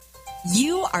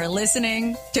You are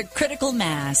listening to Critical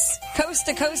Mass, Coast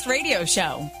to Coast Radio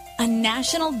Show, a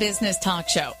national business talk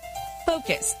show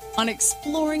focused on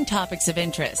exploring topics of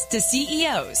interest to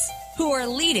CEOs who are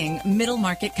leading middle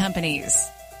market companies.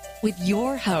 With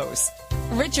your host,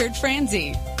 Richard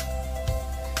Franzi.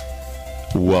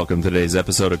 Welcome to today's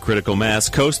episode of Critical Mass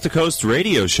Coast to Coast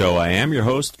Radio Show. I am your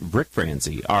host, Rick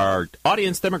Franzi. Our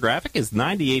audience demographic is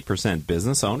 98%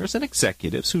 business owners and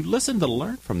executives who listen to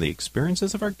learn from the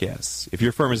experiences of our guests. If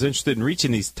your firm is interested in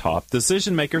reaching these top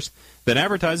decision makers, then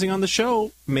advertising on the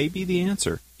show may be the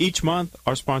answer. Each month,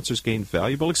 our sponsors gain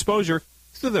valuable exposure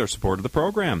through their support of the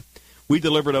program. We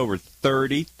delivered over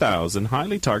 30,000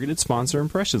 highly targeted sponsor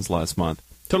impressions last month.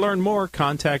 To learn more,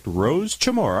 contact Rose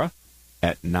Chamora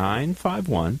at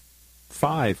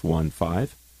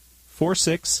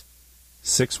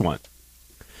 951-515-4661.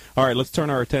 All right, let's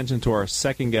turn our attention to our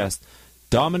second guest,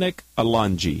 Dominic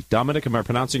Alonji. Dominic, am I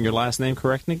pronouncing your last name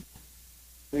correctly?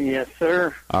 Yes,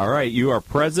 sir. All right, you are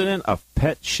president of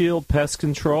Pet Shield Pest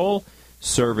Control,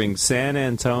 serving San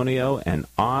Antonio and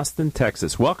Austin,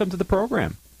 Texas. Welcome to the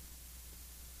program.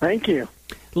 Thank you.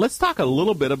 Let's talk a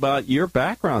little bit about your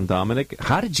background, Dominic.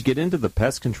 How did you get into the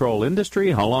pest control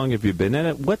industry? How long have you been in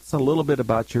it? What's a little bit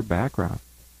about your background?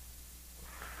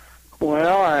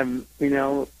 Well, I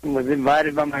was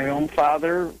invited by my own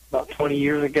father about 20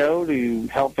 years ago to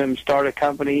help him start a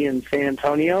company in San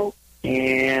Antonio,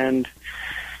 and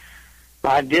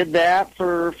I did that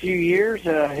for a few years.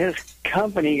 His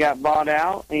company got bought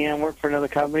out and worked for another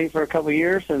company for a couple of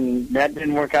years, and that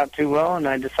didn't work out too well, and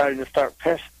I decided to start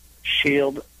Pest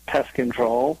Shield Pest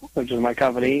Control, which is my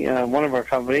company, one of our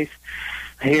companies,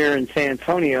 here in San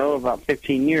Antonio about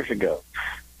 15 years ago.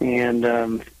 And,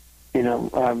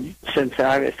 since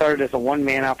I started as a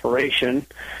one-man operation,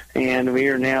 and we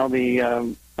are now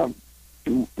the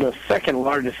second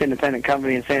largest independent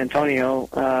company in San Antonio,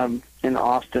 in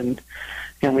Austin,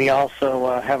 and we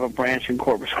also have a branch in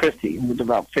Corpus Christi with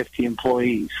about 50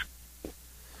 employees.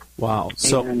 Wow.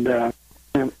 So, I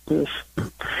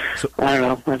don't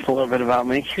know. That's a little bit about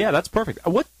me. Yeah, that's perfect.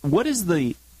 What has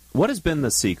been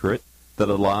the secret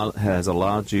that has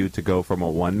allowed you to go from a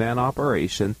one-man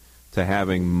operation to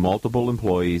having multiple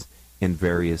employees in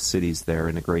various cities there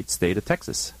in the great state of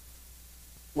Texas?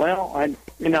 Well, I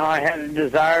had a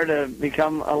desire to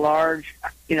become a large,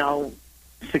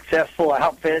 successful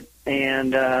outfit,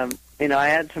 and I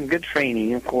had some good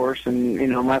training, of course, and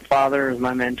my father is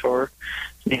my mentor.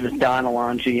 His name is Don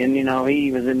Alonji, and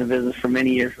he was in the business for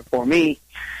many years before me.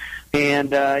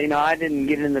 And I didn't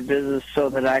get in the business so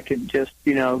that I could just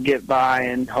get by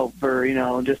and hope for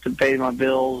just to pay my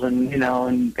bills and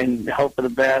and hope for the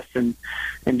best and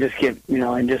just get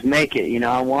and just make it.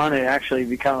 I want to actually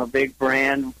become a big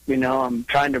brand. I'm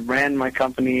trying to brand my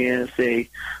company as a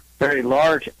very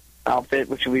large outfit,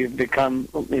 which we've become,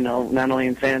 not only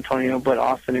in San Antonio, but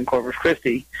Austin and Corpus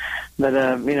Christi. But,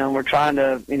 we're trying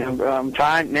to, I'm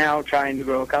trying to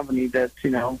grow a company that's,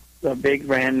 a big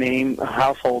brand name, a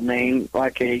household name,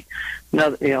 like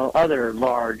other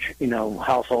large,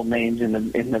 household names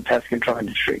in the pest control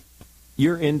industry.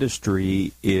 Your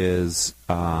industry has,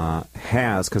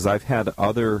 because I've had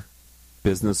other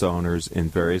business owners in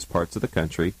various parts of the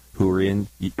country who are in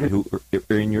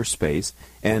your space,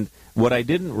 and what I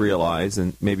didn't realize,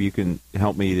 and maybe you can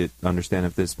help me to understand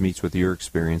if this meets with your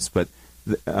experience, but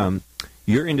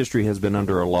your industry has been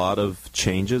under a lot of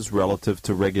changes relative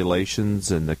to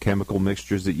regulations and the chemical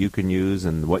mixtures that you can use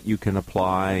and what you can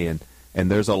apply,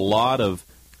 and there's a lot of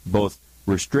both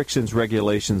restrictions,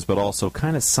 regulations, but also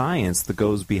kind of science that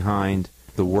goes behind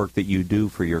the work that you do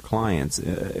for your clients.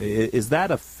 Is that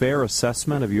a fair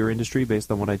assessment of your industry based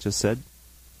on what I just said?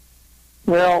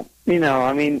 Well,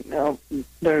 I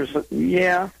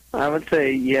would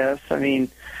say yes. I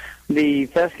mean, the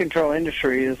pest control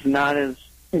industry is not as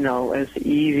as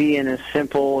easy and as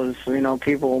simple as,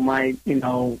 people might,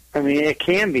 it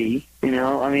can be,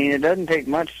 it doesn't take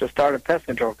much to start a pest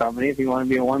control company if you want to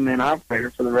be a one-man operator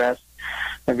for the rest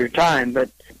of your time. But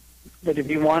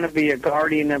if you want to be a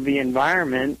guardian of the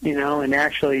environment, and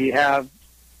actually have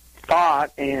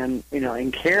thought and,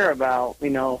 and care about,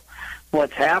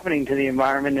 what's happening to the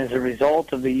environment as a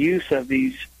result of the use of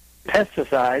these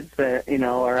pesticides that,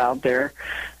 are out there,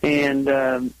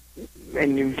 and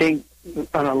you think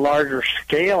on a larger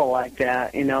scale like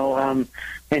that, and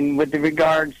with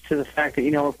regards to the fact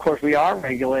that, of course, we are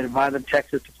regulated by the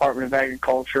Texas Department of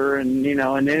Agriculture, and,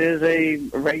 and it is a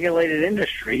regulated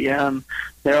industry.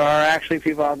 There are actually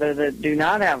people out there that do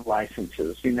not have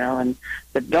licenses, and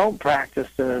that don't practice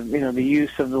the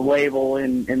use of the label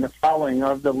and the following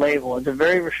of the label. It's a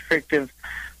very restrictive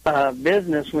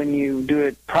business when you do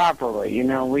it properly. You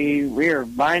know, we are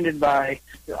binded by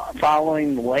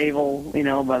following the label, you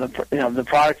know, by the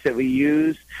products that we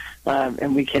use,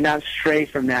 and we cannot stray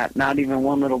from that, not even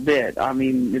one little bit. I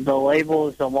mean, the label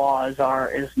is the law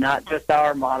is not just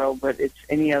our motto, but it's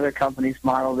any other company's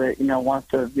motto that, you know, wants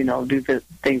to, you know, do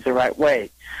things the right way.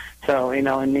 So, you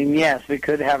know, and then, yes, we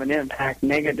could have an impact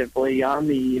negatively on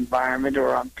the environment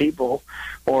or on people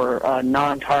or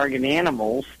non-target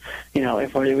animals, you know,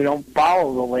 if we don't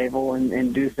follow the label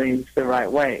and do things the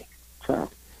right way.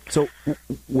 So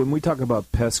when we talk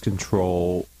about pest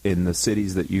control in the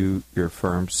cities that your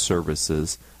firm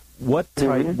services, what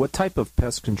type of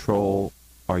pest control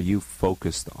are you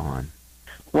focused on?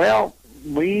 Well,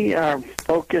 we are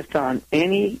focused on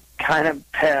any kind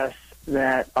of pest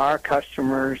that our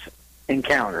customers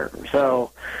encounter. So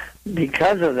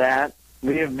because of that,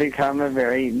 we have become a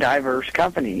very diverse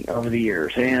company over the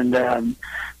years. And,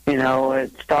 you know,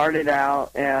 it started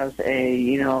out as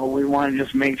we want to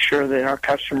just make sure that our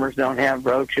customers don't have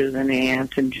roaches and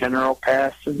ants and general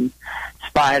pests and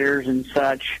spiders and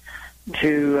such.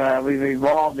 We've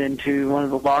evolved into one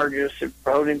of the largest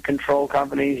rodent control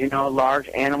companies, you know, live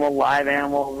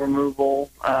animal removal,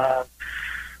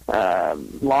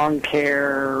 lawn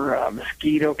care,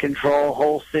 mosquito control,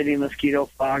 whole city mosquito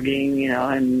fogging, you know,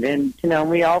 and you know,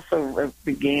 we also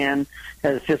began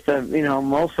as just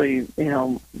mostly, you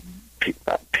know,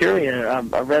 purely a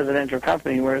residential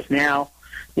company, whereas now,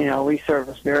 you know, we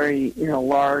service very, you know,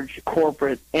 large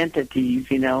corporate entities,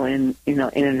 you know, in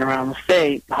and around the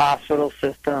state, hospital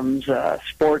systems,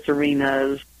 sports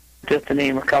arenas, just to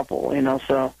name a couple, you know.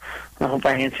 So I hope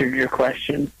I answered your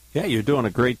question. Yeah, you're doing a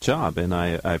great job, and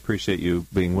I appreciate you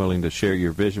being willing to share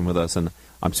your vision with us. And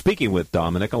I'm speaking with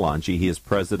Dominic Alongi. He is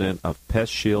president of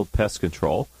Pest Shield Pest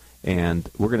Control, and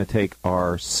we're going to take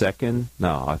our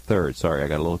third. Sorry, I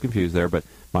got a little confused there, but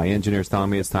my engineer's telling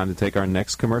me it's time to take our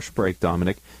next commercial break,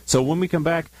 Dominic. So when we come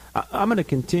back, I'm going to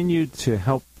continue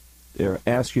to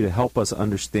ask you to help us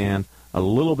understand a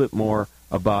little bit more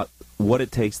about what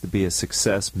it takes to be a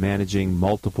success managing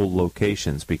multiple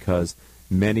locations, because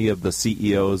many of the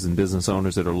CEOs and business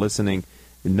owners that are listening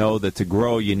know that to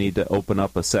grow, you need to open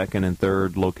up a second and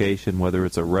third location, whether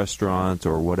it's a restaurant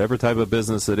or whatever type of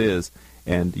business it is.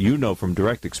 And you know from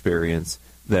direct experience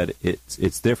that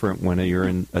it's different when you're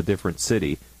in a different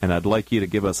city. And I'd like you to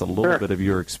give us a little bit of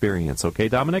your experience. Okay,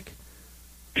 Dominic?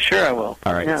 Sure, I will.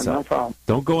 All right. Yeah, so no problem.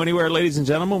 Don't go anywhere, ladies and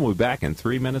gentlemen. We'll be back in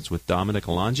 3 minutes with Dominic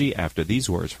Alongi after these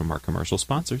words from our commercial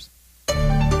sponsors.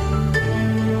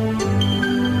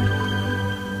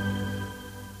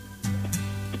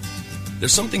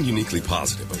 There's something uniquely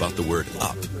positive about the word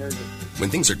up.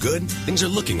 When things are good, things are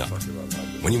looking up.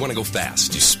 When you want to go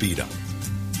fast, you speed up.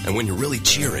 And when you're really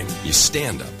cheering, you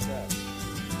stand up.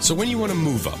 So when you want to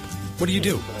move up, what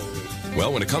do?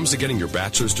 Well, when it comes to getting your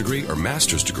bachelor's degree or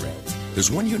master's degree, there's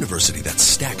one university that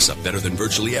stacks up better than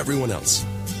virtually everyone else.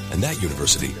 And that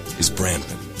university is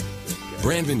Brandman.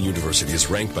 Brandman University is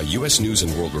ranked by U.S. News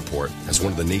 & World Report as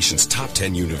one of the nation's top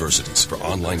 10 universities for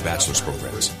online bachelor's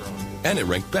programs. And it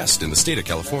ranked best in the state of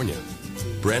California.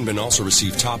 Brandman also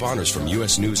received top honors from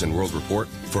U.S. News & World Report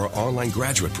for our online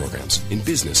graduate programs in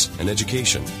business and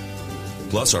education.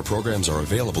 Plus, our programs are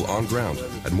available on ground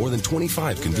at more than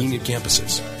 25 convenient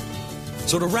campuses.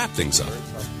 So to wrap things up,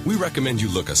 we recommend you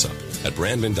look us up at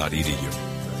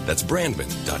brandman.edu. That's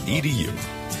brandman.edu.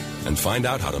 And find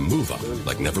out how to move up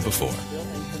like never before.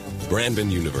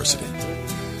 Brandman University.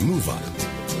 Move up.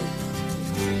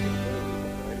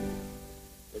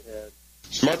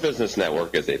 Smart Business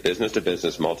Network is a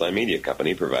business-to-business multimedia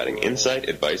company providing insight,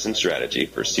 advice, and strategy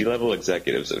for C-level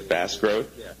executives of fast-growth,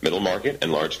 middle-market,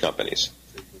 and large companies.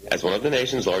 As one of the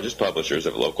nation's largest publishers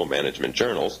of local management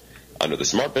journals, under the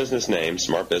Smart Business name,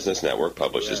 Smart Business Network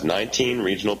publishes 19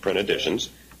 regional print editions,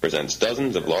 presents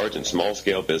dozens of large and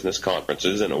small-scale business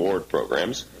conferences and award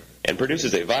programs, and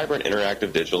produces a vibrant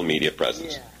interactive digital media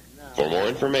presence. For more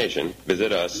information,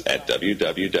 visit us at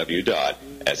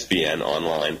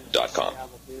www.sbnonline.com.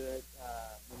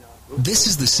 This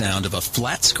is the sound of a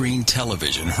flat-screen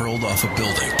television hurled off a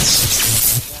building.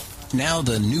 Now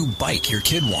the new bike your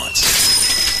kid wants.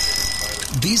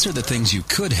 These are the things you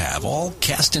could have all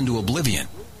cast into oblivion.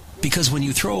 Because when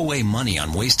you throw away money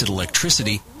on wasted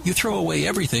electricity, you throw away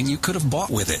everything you could have bought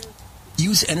with it.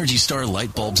 Use Energy Star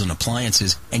light bulbs and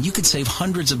appliances, and you could save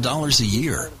hundreds of dollars a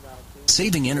year.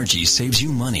 Saving energy saves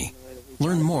you money.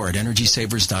 Learn more at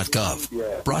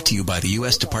EnergySavers.gov. Brought to you by the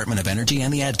U.S. Department of Energy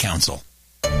and the Ad Council.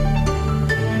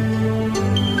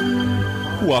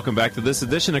 welcome back to this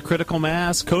edition of Critical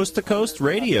Mass Coast to Coast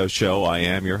Radio Show. I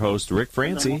am your host, Rick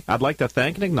Francie. I'd like to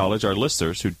thank and acknowledge our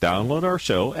listeners who download our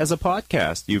show as a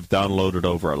podcast. You've downloaded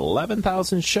over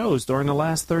 11,000 shows during the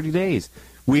last 30 days.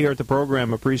 We here at the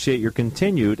program appreciate your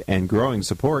continued and growing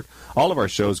support. All of our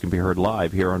shows can be heard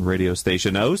live here on radio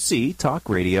station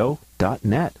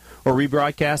octalkradio.net or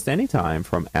rebroadcast anytime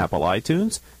from Apple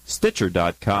iTunes,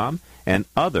 Stitcher.com, and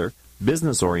other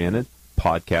business-oriented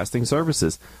podcasting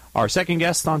services. Our second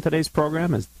guest on today's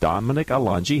program is Dominic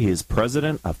Alonji. He is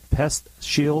president of Pest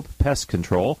Shield Pest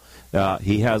Control.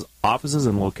 He has offices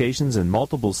and locations in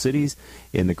multiple cities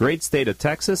in the great state of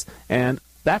Texas, and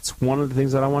that's one of the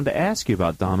things that I wanted to ask you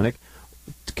about, Dominic.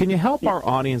 Can you help our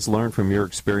audience learn from your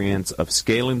experience of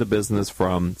scaling the business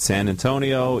from San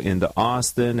Antonio into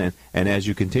Austin, and as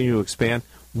you continue to expand,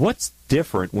 what's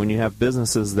different when you have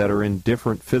businesses that are in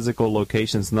different physical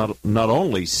locations, not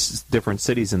only different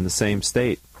cities in the same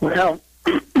state? Well,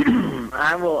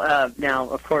 I will, now,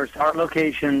 of course, our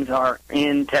locations are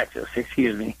in Texas,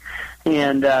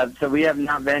 and so we have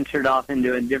not ventured off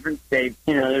into a different state.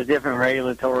 There's different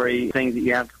regulatory things that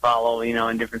you have to follow,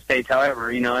 in different states. However,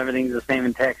 everything's the same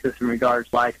in Texas in regards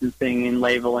to licensing and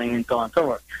labeling and so on and so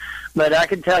forth. But I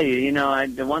can tell you,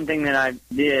 the one thing that I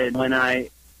did when I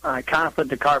kind of put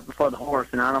the cart before the horse,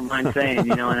 and I don't mind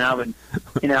saying, and I would,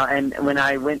 and when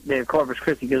I went to Corpus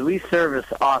Christi, because we service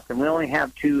Austin, we only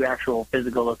have two actual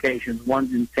physical locations.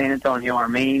 One's in San Antonio, our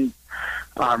main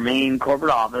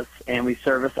corporate office, and we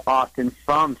service Austin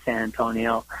from San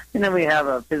Antonio. And then we have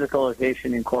a physical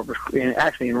location in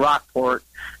in Rockport,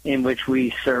 in which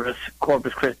we service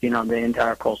Corpus Christi and on the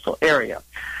entire coastal area.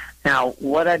 Now,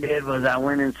 what I did was I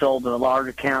went and sold a large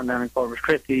account down in Corpus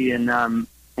Christi,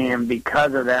 and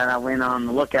because of that, I went on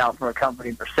the lookout for a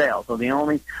company for sale. So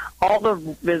all the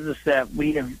business that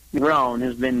we have grown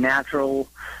has been natural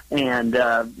and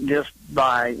just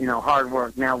by, hard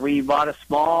work. Now, we bought a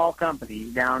small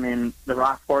company down in the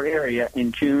Rockport area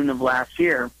in June of last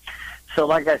year. So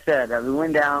like I said, we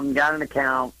went down, got an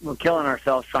account, we're killing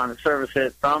ourselves trying to service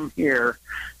it from here,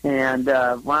 and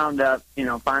wound up,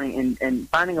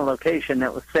 finding a location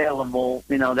that was saleable,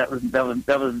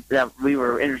 that we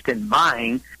were interested in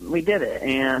buying. We did it,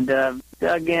 and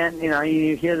again,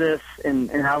 you hear this,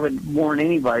 and I would warn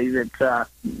anybody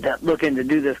that's looking to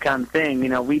do this kind of thing.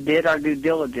 We did our due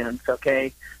diligence,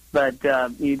 okay. But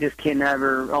you just can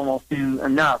never almost do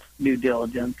enough due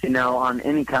diligence, on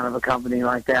any kind of a company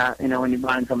like that, when you're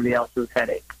buying somebody else's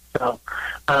headache. So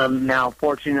now,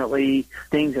 fortunately,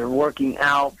 things are working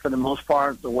out for the most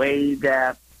part the way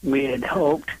that we had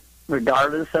hoped,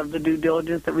 regardless of the due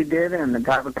diligence that we did and the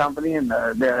type of company and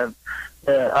the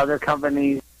other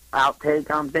company's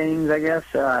outtake on things, I guess.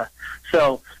 So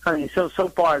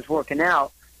far it's working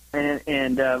out.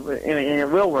 And it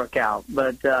will work out,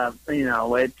 but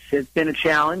it's been a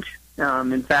challenge.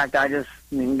 In fact, I just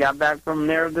got back from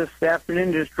there this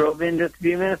afternoon. Just drove in just a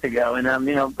few minutes ago, and I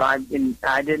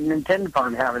didn't intend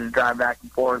upon having to drive back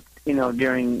and forth,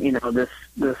 during this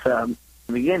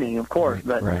beginning, of course,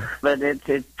 but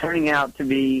it's turning out to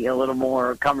be a little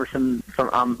more cumbersome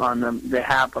on the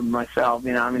behalf of myself.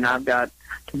 I've got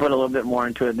to put a little bit more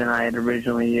into it than I had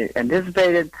originally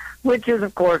anticipated, which is,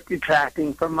 of course,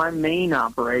 detracting from my main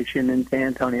operation in San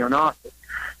Antonio and Austin.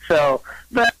 So,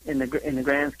 but in the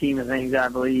grand scheme of things, I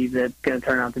believe that's going to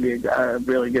turn out to be a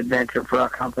really good venture for our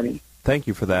company. Thank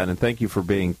you for that, and thank you for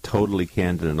being totally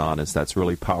candid and honest. That's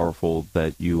really powerful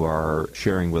that you are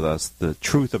sharing with us the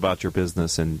truth about your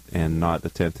business and not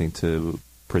attempting to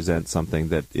present something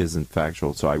that isn't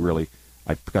factual. So I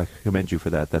commend you for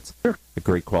that. That's a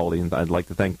great quality, and I'd like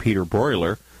to thank Peter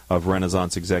Broiler of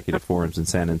Renaissance Executive Forums in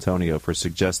San Antonio for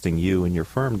suggesting you and your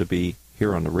firm to be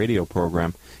here on the radio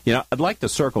program. I'd like to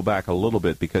circle back a little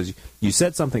bit because you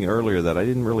said something earlier that I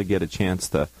didn't really get a chance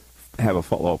to have a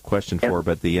follow-up question for,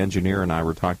 but the engineer and I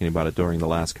were talking about it during the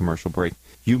last commercial break.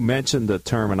 You mentioned the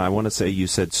term, and I want to say you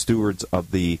said stewards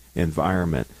of the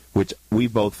environment, which we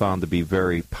both found to be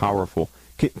very powerful.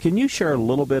 Can you share a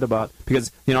little bit about,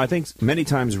 because, I think many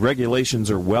times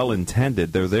regulations are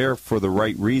well-intended. They're there for the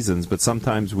right reasons, but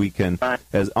sometimes we can,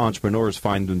 as entrepreneurs,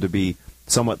 find them to be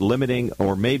somewhat limiting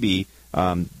or maybe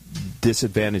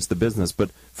disadvantage the business.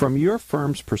 But from your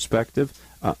firm's perspective,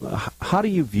 how do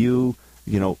you view,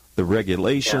 the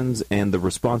regulations and the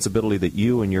responsibility that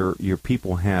you and your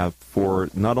people have for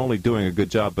not only doing a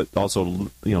good job, but also,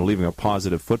 leaving a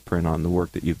positive footprint on the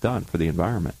work that you've done for the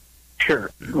environment?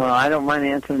 Sure. Well, I don't mind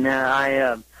answering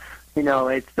that.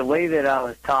 It's the way that I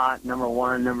was taught, number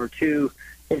one. Number two,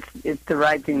 it's the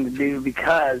right thing to do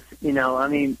because,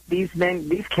 these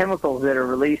chemicals that are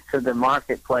released to the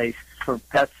marketplace for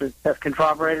pest control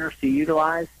operators to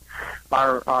utilize,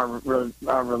 are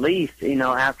released,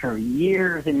 after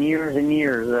years and years and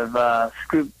years of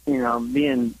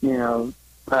being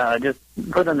just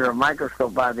put under a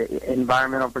microscope by the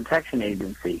Environmental Protection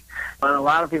Agency. But a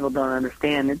lot of people don't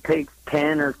understand it takes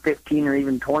 10 or 15 or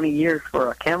even 20 years for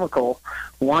a chemical,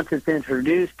 once it's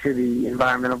introduced to the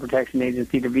Environmental Protection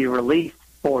Agency, to be released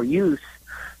for use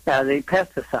as a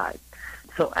pesticide.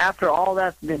 So after all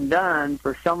that's been done,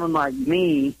 for someone like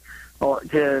me, or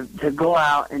to go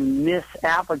out and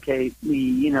misapplicate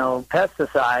the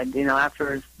pesticide,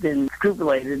 after it's been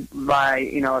scrupulated by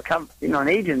an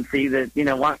agency that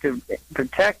wants to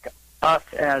protect us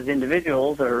as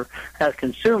individuals or as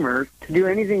consumers, to do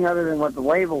anything other than what the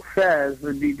label says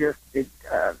would be just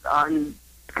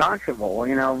unconscionable,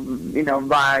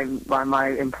 by my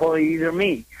employees or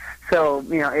me. So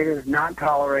it is not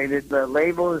tolerated. The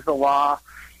label is the law.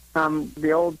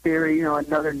 The old theory,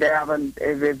 another dab, and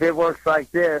if it works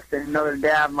like this, then another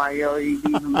dab might be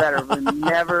even better. But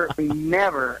we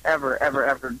never,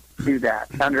 ever do that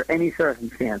under any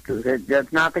circumstances.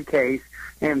 That's not the case.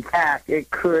 In fact, it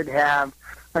could have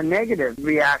a negative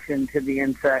reaction to the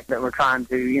insect that we're trying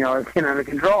to, get under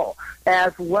control,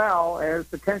 as well as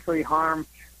potentially harm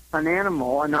an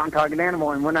animal, a non-target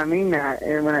animal. And when I mean that,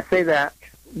 and when I say that,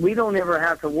 we don't ever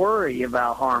have to worry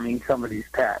about harming somebody's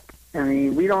pet. I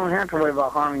mean, we don't have to worry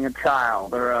about harming a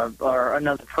child or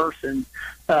another person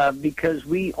because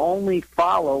we only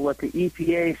follow what the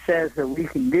EPA says that we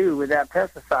can do with that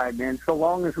pesticide. And so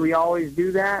long as we always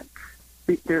do that,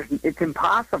 it's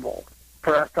impossible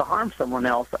for us to harm someone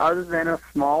else other than a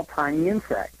small, tiny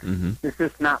insect. Mm-hmm. It's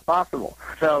just not possible.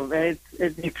 So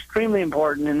it's extremely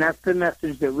important, and that's the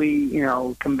message that we,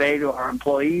 convey to our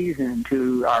employees and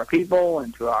to our people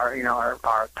and to our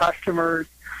customers.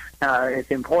 It's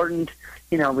important.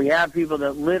 We have people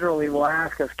that literally will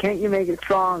ask us, can't you make it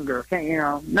stronger?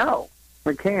 No,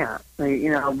 we can't.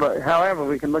 But however,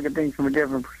 we can look at things from a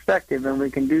different perspective, and we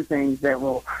can do things that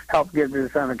will help get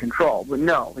this under control. But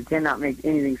no, we cannot make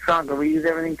anything stronger. We use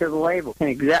everything to the label. And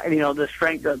exactly,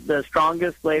 the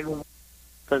strongest label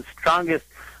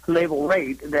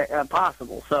rate that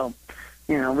possible. So,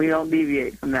 we don't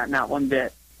deviate from that, not one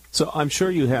bit. So I'm sure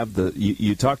you have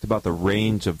you talked about the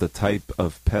range of the type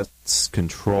of pest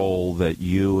control that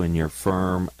you and your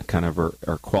firm kind of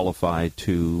are qualified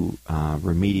to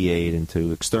remediate and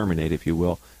to exterminate, if you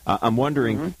will. I'm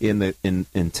wondering, mm-hmm.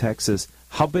 in Texas,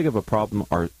 how big of a problem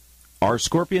are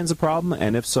scorpions a problem?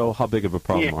 And if so, how big of a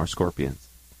problem are scorpions?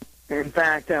 In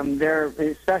fact, they're,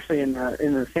 especially in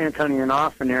the San Antonio and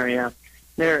Austin area,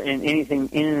 they're in anything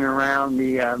in and around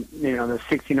the the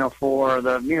 1604,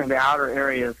 the outer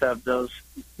areas of those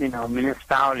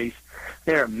municipalities.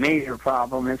 They're a major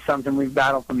problem. It's something we've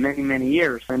battled for many, many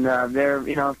years. And they're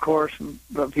of course,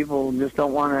 what people just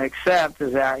don't want to accept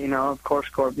is that of course,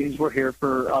 scorpions were here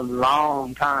for a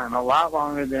long time, a lot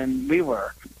longer than we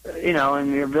were.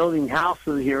 And they're building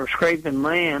houses here, scraping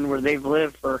land where they've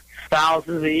lived for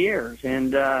thousands of years.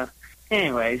 And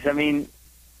anyways, I mean,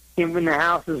 when the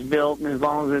house is built, and as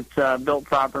long as it's built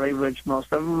properly, which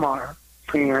most of them are,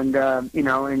 and and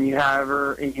you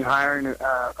hire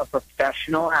a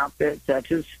professional outfit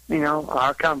such as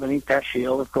our company, Pest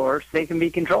Shield, of course, they can be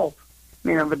controlled.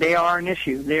 But they are an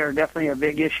issue. They are definitely a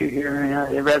big issue here,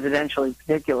 residentially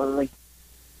particularly.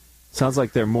 Sounds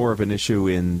like they're more of an issue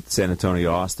in San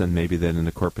Antonio, Austin, maybe than in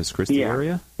the Corpus Christi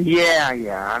area?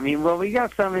 Yeah. I mean, well, we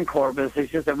got some in Corpus. It's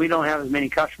just that we don't have as many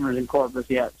customers in Corpus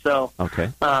yet. So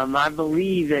I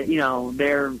believe that,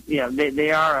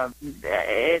 they are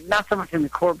not so much in the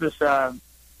Corpus,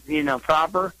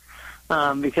 proper,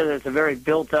 because it's a very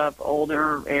built-up,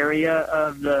 older area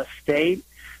of the state.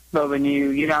 But when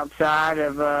you get outside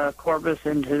of Corpus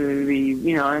into the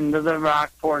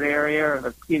Rockport area or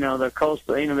the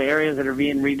coastal, the areas that are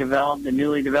being redeveloped and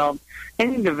newly developed,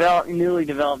 newly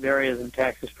developed areas in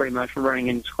Texas, pretty much are running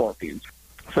into scorpions.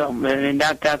 So, and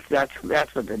that's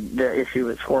what the issue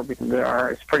with scorpions are.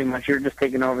 It's pretty much you're just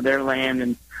taking over their land,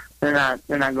 and they're not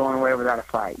going away without a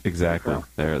fight. Exactly.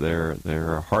 So.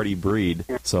 They're a hardy breed,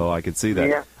 so I can see that.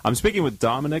 Yeah. I'm speaking with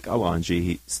Dominic Alonji.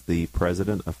 He's the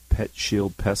president of Pet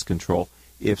Shield Pest Control.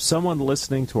 If someone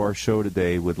listening to our show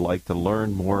today would like to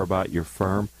learn more about your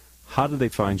firm, how do they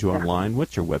find you online?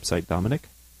 What's your website, Dominic?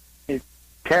 It's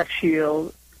Pest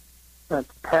Shield.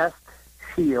 That's Pest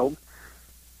Shield.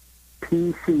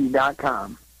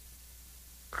 PC.com.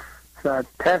 So it's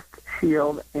Pest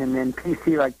Shield and then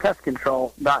PC like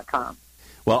pestcontrol.com.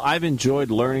 Well, I've enjoyed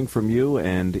learning from you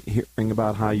and hearing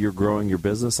about how you're growing your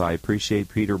business. I appreciate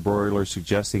Peter Broiler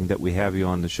suggesting that we have you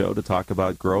on the show to talk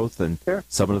about growth and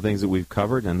some of the things that we've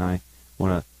covered. And I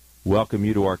want to welcome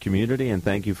you to our community and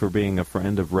thank you for being a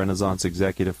friend of Renaissance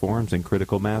Executive Forums and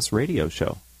Critical Mass Radio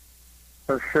Show.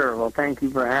 For sure. Well, thank you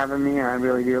for having me. I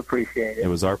really do appreciate it. It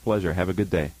was our pleasure. Have a good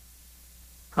day.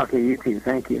 Okay, you too.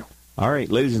 Thank you. All right,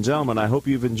 ladies and gentlemen, I hope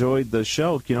you've enjoyed the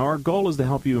show. You know, our goal is to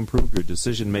help you improve your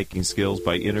decision-making skills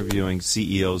by interviewing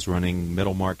CEOs running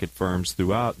middle-market firms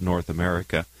throughout North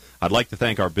America. I'd like to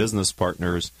thank our business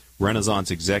partners,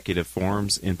 Renaissance Executive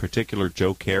Forums, in particular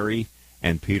Joe Carey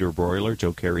and Peter Broiler.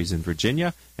 Joe Carey's in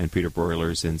Virginia, and Peter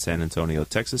Broiler's in San Antonio,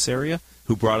 Texas area,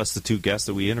 who brought us the two guests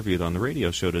that we interviewed on the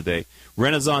radio show today.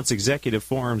 Renaissance Executive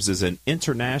Forums is an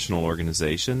international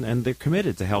organization, and they're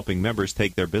committed to helping members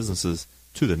take their businesses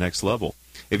to the next level.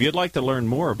 If you'd like to learn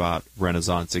more about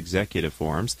Renaissance Executive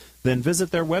Forums, then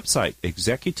visit their website,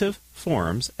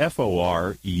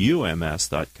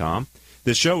 executiveforums.com.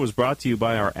 This show was brought to you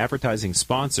by our advertising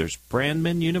sponsors,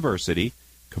 Brandman University,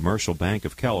 Commercial Bank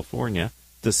of California,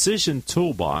 Decision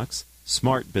Toolbox,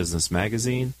 Smart Business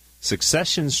Magazine,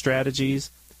 Succession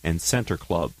Strategies, and Center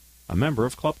Club, a member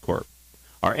of Club Corp.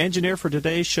 Our engineer for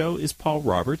today's show is Paul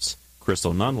Roberts.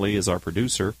 Crystal Nunley is our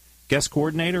producer. Guest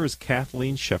coordinator is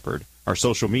Kathleen Shepard. Our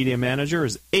social media manager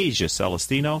is Asia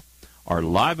Celestino. Our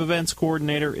live events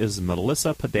coordinator is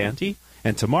Melissa Pedanti.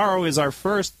 And tomorrow is our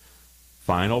first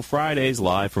Final Fridays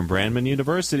live from Brandman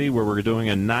University, where we're doing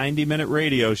a 90-minute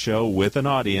radio show with an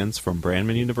audience from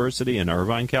Brandman University in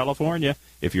Irvine, California.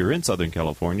 If you're in Southern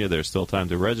California, there's still time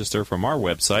to register from our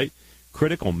website,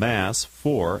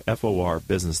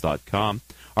 criticalmass4forbusiness.com.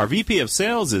 Our VP of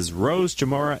Sales is Rose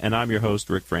Chamora, and I'm your host,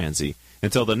 Rick Franzi.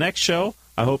 Until the next show,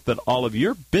 I hope that all of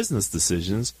your business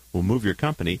decisions will move your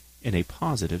company in a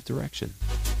positive direction.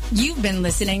 You've been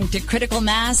listening to Critical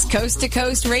Mass Coast to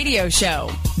Coast Radio Show,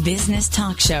 business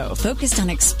talk show focused on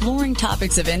exploring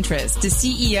topics of interest to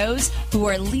CEOs who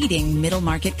are leading middle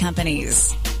market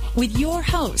companies. With your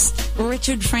host,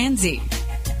 Richard Franzi.